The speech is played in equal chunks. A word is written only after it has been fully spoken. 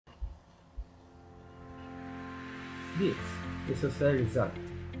This is Jose Rizal,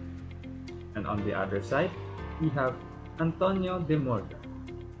 and on the other side, we have Antonio de Morga.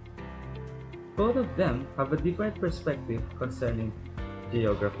 Both of them have a different perspective concerning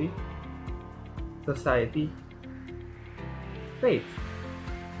geography, society, faith,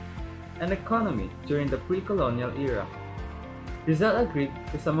 and economy during the pre-colonial era. Rizal agreed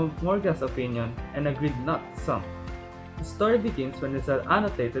to some of Morga's opinion and agreed not to some. The story begins when Rizal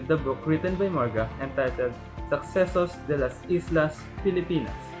annotated the book written by Morga entitled Sucesos de las Islas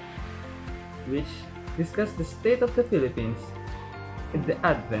Filipinas, which discussed the state of the Philippines in the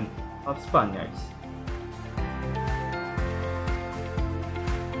advent of Spaniards.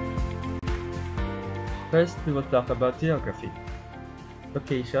 First, we will talk about geography,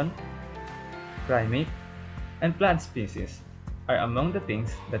 location, climate, and plant species are among the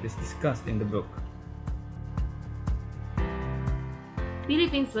things that is discussed in the book.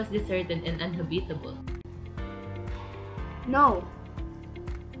 Philippines was deserted and uninhabitable. No.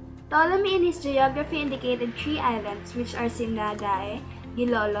 Ptolemy in his geography indicated three islands which are Sinagae,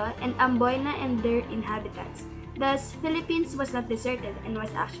 Gilolo, and Amboyna and their inhabitants. Thus, Philippines was not deserted and was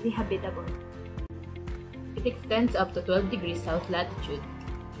actually habitable. It extends up to 12 degrees south latitude.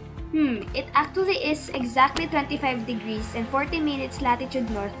 It actually is exactly 25 degrees and 40 minutes latitude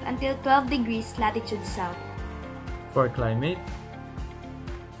north until 12 degrees latitude south. For climate,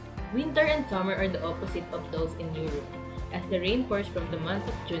 Winter and summer are the opposite of those in Europe, as the rain pours from the month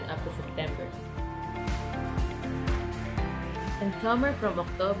of June up to September, and summer from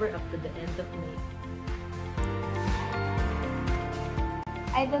October up to the end of May.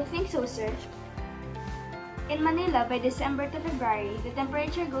 I don't think so, sir. In Manila, by December to February, the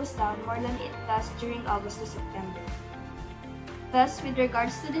temperature goes down more than it does during August to September. Thus, with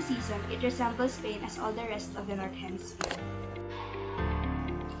regards to the season, it resembles Spain as all the rest of the North Hemisphere.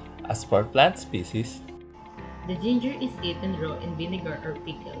 as for plant species, The ginger is eaten raw in vinegar or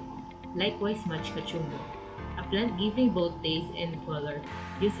pickled. Likewise much kachumbo, a plant giving both taste and color,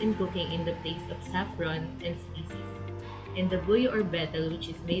 used in cooking in the place of saffron and spices. And the buyo or betel, which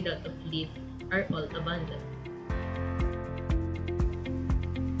is made out of leaf, are all abundant.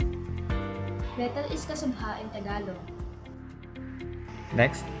 Betel is kasubha in Tagalog.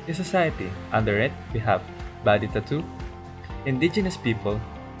 next is society. Under it, we have body tattoo, indigenous people,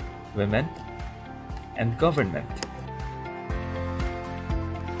 women, and government.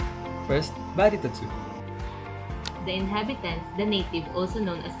 First, body tattoo. The inhabitants, the native, also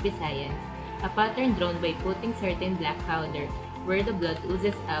known as Visayans, a pattern drawn by putting certain black powder where the blood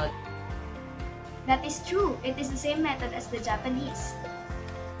oozes out. That is true. It is the same method as the Japanese.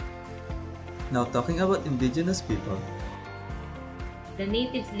 Now talking about indigenous people, The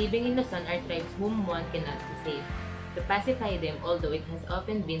natives living in Luzon are tribes whom one cannot be safe. To pacify them, although it has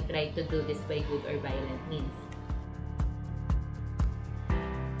often been tried to do this by good or violent means.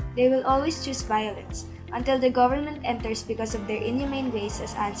 They will always choose violence until the government enters because of their inhumane ways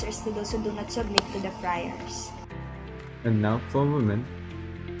as answers to those who do not submit to the friars. and now for women,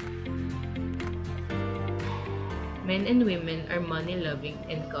 Men and women are money-loving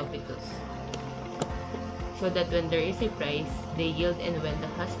and covetous, so that when there is a prize, they yield, and when the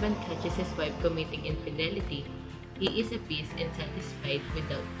husband catches his wife committing infidelity, he is appeased and satisfied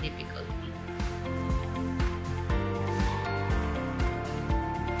without difficulty.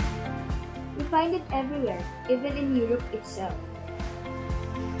 We find it everywhere, even in Europe itself.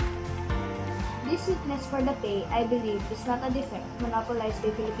 This weakness for the pay, I believe, is not a defect monopolized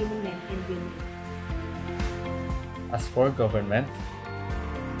by Filipino men and women. as for government,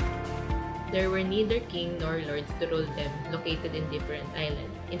 There were neither king nor lords to rule them, located in different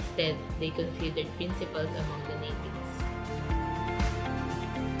islands. Instead, they considered principals among the natives.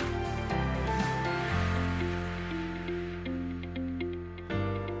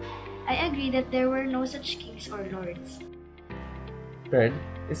 I agree that there were no such kings or lords. third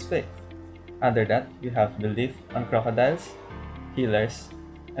is faith. Under that, we have belief on crocodiles, healers,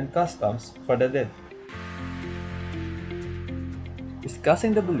 and customs for the dead.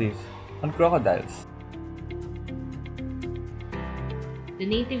 Discussing the belief on crocodiles. The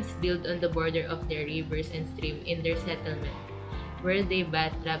natives build on the border of their rivers and streams in their settlement, where they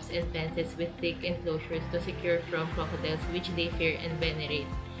bat traps and fences with thick enclosures to secure from crocodiles which they fear and venerate,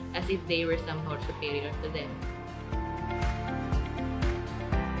 as if they were somehow superior to them.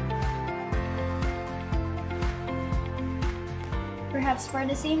 Perhaps for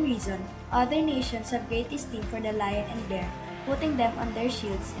the same reason, other nations have great esteem for the lion and bear, putting them on their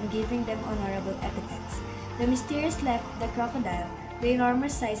shields and giving them honorable epithets. The mysterious life of the crocodile, the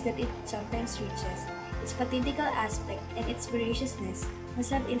enormous size that it sometimes reaches, its fatidical aspect, and its voraciousness must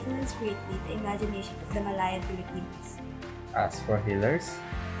have influenced greatly the imagination of the Malayan Filipinos. As for healers,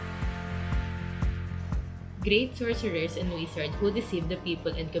 Great sorcerers and wizards who deceived the people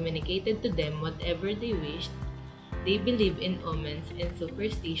and communicated to them whatever they wished. They believed in omens and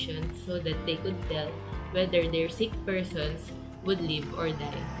superstitions so that they could tell whether their sick persons would live or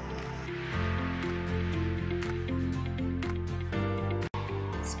die.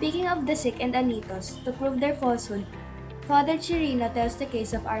 Speaking of the sick and anitos, to prove their falsehood, Father Chirino tells the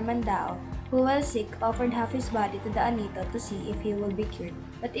case of Armandao, who while sick offered half his body to the anito to see if he will be cured.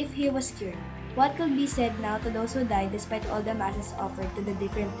 But if he was cured, what could be said now to those who died despite all the masses offered to the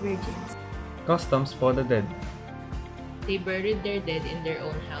different virgins? customs for the dead. They buried their dead in their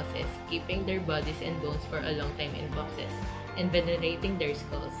own houses, keeping their bodies and bones for a long time in boxes, and venerating their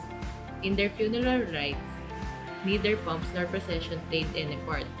skulls. In their funeral rites, neither pomps nor procession played any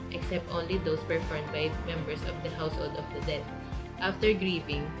part, except only those performed by members of the household of the dead. After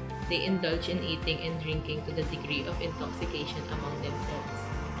grieving, they indulge in eating and drinking to the degree of intoxication among themselves.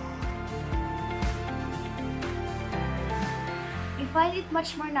 We find it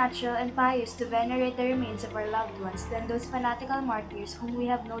much more natural and pious to venerate the remains of our loved ones than those fanatical martyrs whom we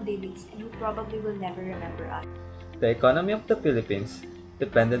have no dealings and who probably will never remember us. The economy of the Philippines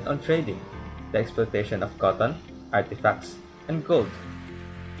depended on trading, the exploitation of cotton, artifacts, and gold.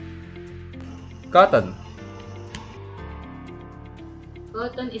 Cotton.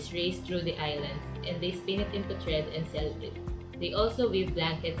 Cotton is raised through the islands, and they spin it into thread and sell it. They also weave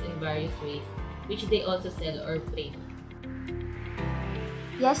blankets in various ways, which they also sell or plait.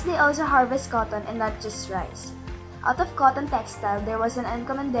 Yes, they also harvest cotton and not just rice. Out of cotton textile, there was an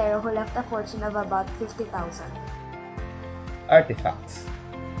encomendero who left a fortune of about 50,000. Artifacts.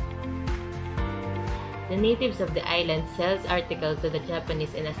 The natives of the island sells articles to the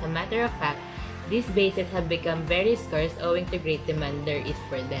Japanese, and as a matter of fact, these bases have become very scarce owing to great demand there is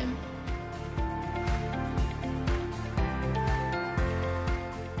for them.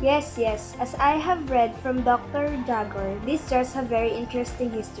 Yes, as I have read from Dr. Jagor, these jars have very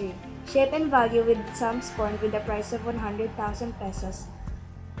interesting history, shape and value, with some scorned with a price of 100,000 pesos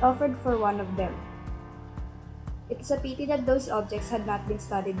offered for one of them. It is a pity that those objects had not been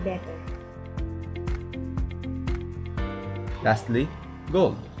studied better. Lastly,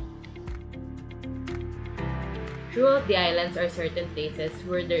 gold. Throughout the islands are certain places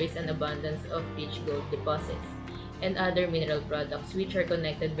where there is an abundance of rich gold deposits and other mineral products which are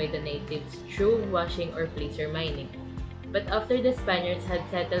connected by the natives through washing or placer mining. But after the Spaniards had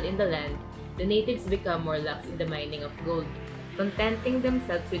settled in the land, the natives become more lax in the mining of gold, contenting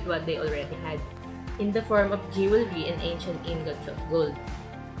themselves with what they already had, in the form of jewelry and ancient ingots of gold,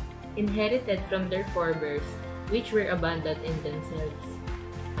 inherited from their forebears, which were abundant in themselves.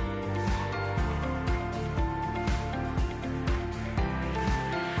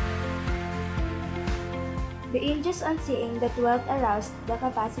 The Indians, on seeing that wealth aroused the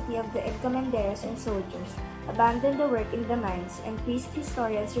capacity of the encomenderos and soldiers, abandoned the work in the mines, and priest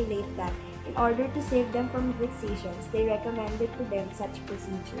historians relate that, in order to save them from vexations, they recommended to them such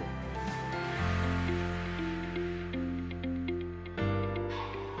procedure.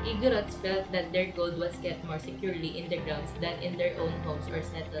 Igorots felt that their gold was kept more securely in the grounds than in their own homes or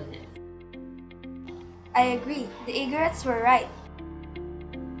settlements. I agree, the Igorots were right.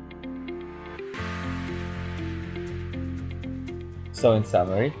 So in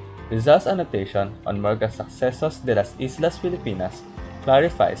summary, Rizal's annotation on Morga's Sucesos de las Islas Filipinas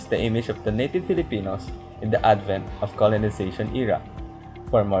clarifies the image of the native Filipinos in the advent of colonization era.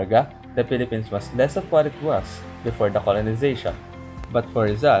 For Morga, the Philippines was less of what it was before the colonization. But for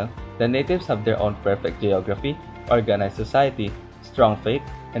Rizal, the natives have their own perfect geography, organized society, strong faith,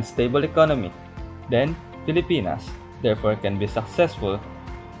 and stable economy. Then, Filipinas, therefore, can be successful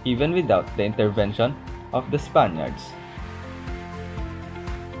even without the intervention of the Spaniards.